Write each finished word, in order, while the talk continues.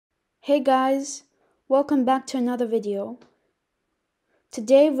Hey guys, welcome back to another video.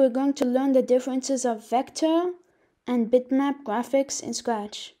 Today we're going to learn the differences of vector and bitmap graphics in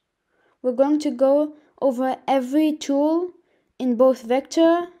Scratch. We're going to go over every tool in both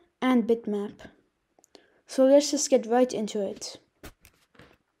vector and bitmap. So let's just get right into it.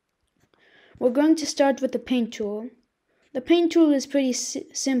 We're going to start with the paint tool. The paint tool is pretty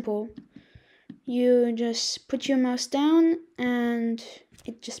simple. You just put your mouse down and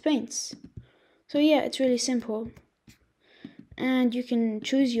it just paints. So yeah, it's really simple. And you can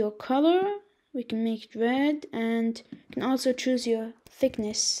choose your color. We can make it red, and you can also choose your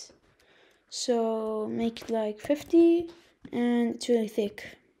thickness. So make it like 50, and it's really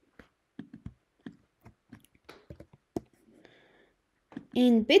thick.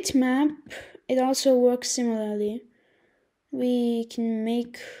 In bitmap, it also works similarly. We can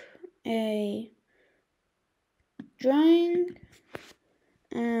make a drawing,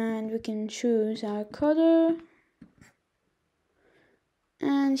 and we can choose our color.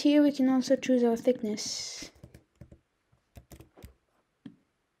 And here we can also choose our thickness.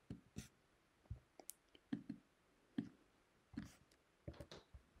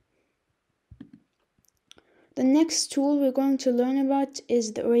 The next tool we're going to learn about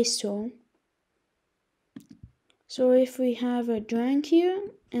is the erase tool. So if we have a drawing here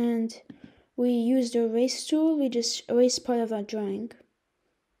and we use the erase tool, we just erase part of our drawing.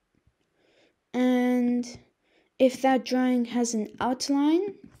 And if that drawing has an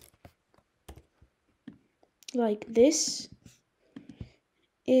outline, like this,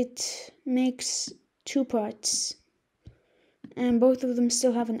 it makes two parts, and both of them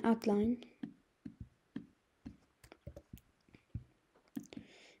still have an outline.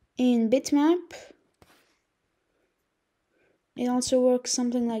 In bitmap, it also works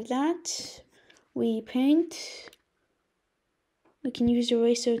something like that. We paint, we can use the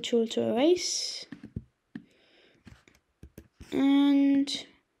eraser tool to erase, and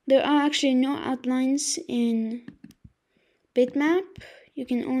there are actually no outlines in bitmap. You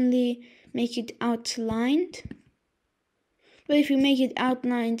can only make it outlined. But if you make it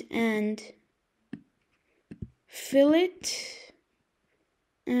outlined and fill it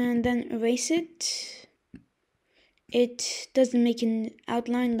and then erase it, it doesn't make an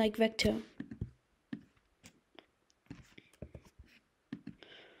outline like vector.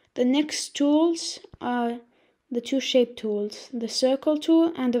 The next tools are the two shape tools, the circle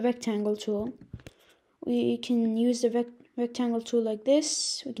tool and the rectangle tool. We can use the rectangle tool like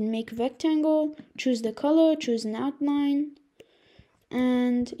this. We can make a rectangle, choose the color, choose an outline,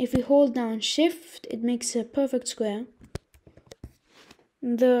 and if we hold down shift, it makes a perfect square.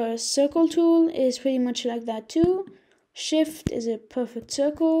 The circle tool is pretty much like that too. Shift is a perfect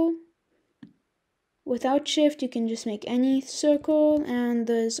circle. Without shift, you can just make any circle, and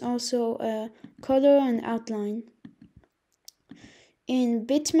there's also a color and outline. In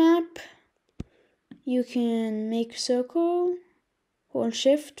bitmap, you can make circle, hold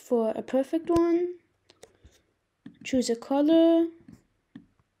shift for a perfect one, choose a color.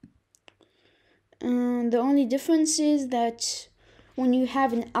 The only difference is that when you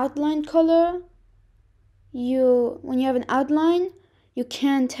have an outline color, when you have an outline, you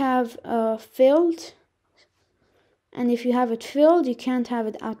can't have filled, and if you have it filled, you can't have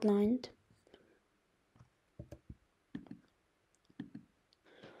it outlined.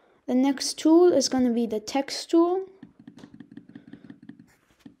 The next tool is going to be the text tool.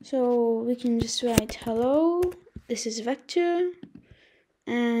 So we can just write hello, this is vector,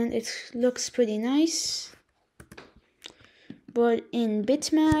 and it looks pretty nice. But in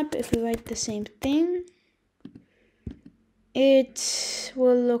bitmap, if we write the same thing, it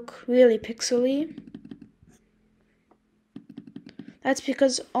will look really pixely. That's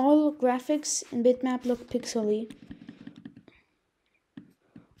because all graphics in bitmap look pixely.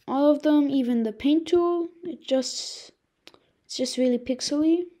 All of them, even the paint tool, it's just really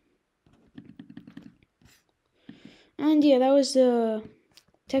pixely. And yeah, that was the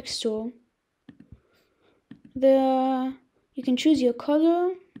text tool. You can choose your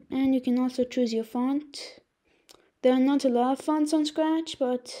color, and you can also choose your font. There are not a lot of fonts on Scratch,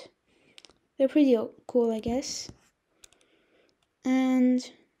 but they're pretty cool, I guess.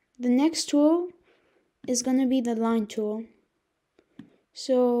 And the next tool is gonna be the line tool.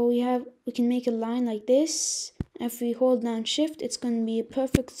 So we can make a line like this. If we hold down shift, it's gonna be a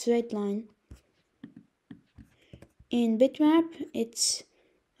perfect straight line. In bitmap, it's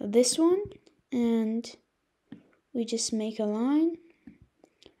this one, and we just make a line.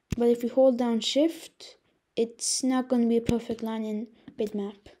 But if we hold down shift, it's not going to be a perfect line in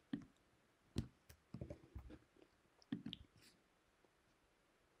bitmap.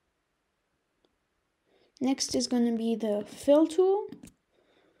 Next is going to be the fill tool.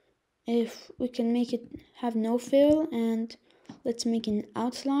 If we can make it have no fill, and let's make an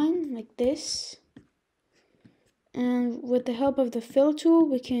outline like this. And with the help of the fill tool,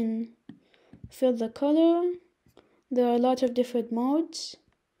 we can fill the color. There are a lot of different modes,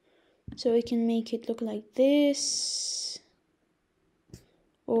 so we can make it look like this,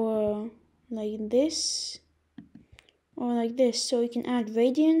 or like this, or like this. So we can add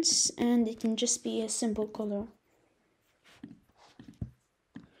radiance, and it can just be a simple color.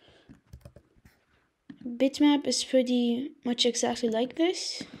 Bitmap is pretty much exactly like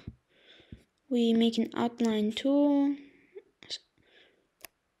this. We make an outline tool,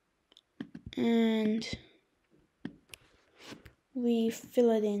 and we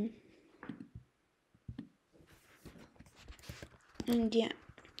fill it in. And yeah,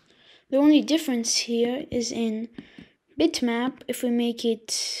 the only difference here is in Bitmap, if we make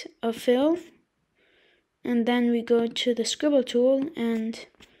it a fill, and then we go to the scribble tool and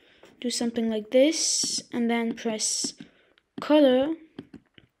do something like this, and then press color,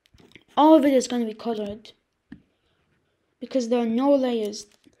 all of it is going to be colored because there are no layers.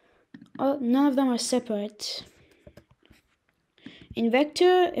 None of them are separate. In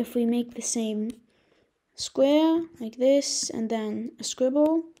Vector, if we make the same square like this, and then a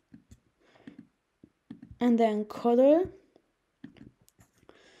scribble, and then color,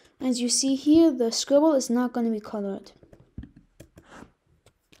 as you see here, the scribble is not going to be colored.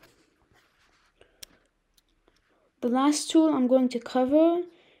 The last tool I'm going to cover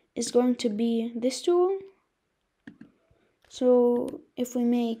is going to be this tool. So if we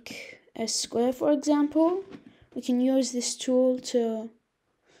make a square, for example, we can use this tool to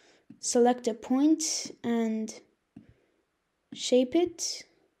select a point and shape it.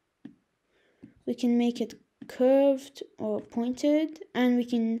 We can make it curved or pointed, and we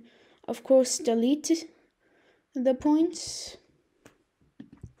can of course delete the points.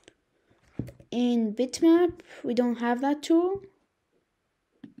 In Bitmap, we don't have that tool.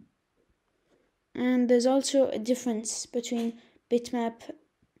 And there's also a difference between Bitmap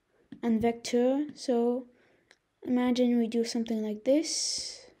and Vector. So imagine we do something like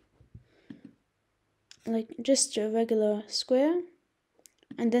this, like just a regular square,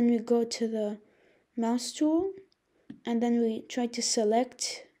 and then we go to the mouse tool, and then we try to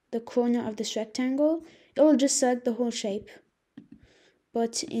select the corner of this rectangle. It will just select the whole shape.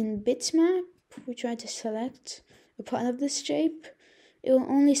 But in Bitmap, we try to select a part of this shape. It will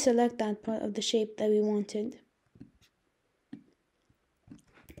only select that part of the shape that we wanted.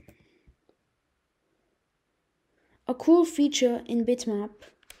 A cool feature in Bitmap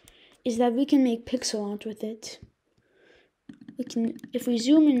is that we can make pixel art with it. If we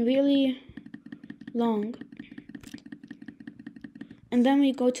zoom in really long, and then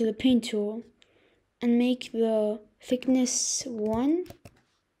we go to the paint tool and make the thickness 1,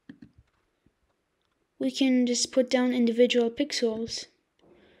 we can just put down individual pixels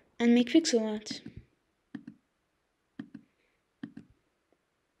and make pixel art.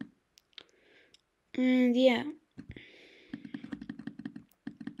 And yeah.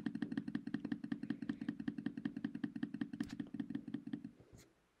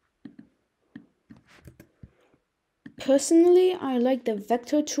 Personally, I like the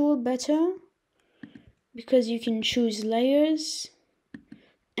vector tool better because you can choose layers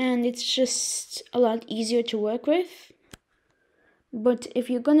and it's just a lot easier to work with. But if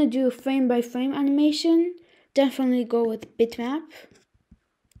you're gonna do frame by frame animation, definitely go with Bitmap.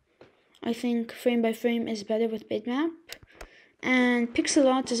 I think frame by frame is better with Bitmap, and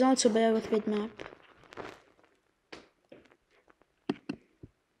pixel art is also better with Bitmap.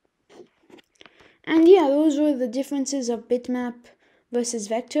 And yeah, those were the differences of Bitmap versus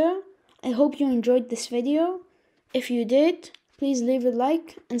Vector. I hope you enjoyed this video. If you did, please leave a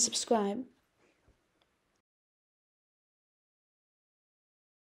like and subscribe.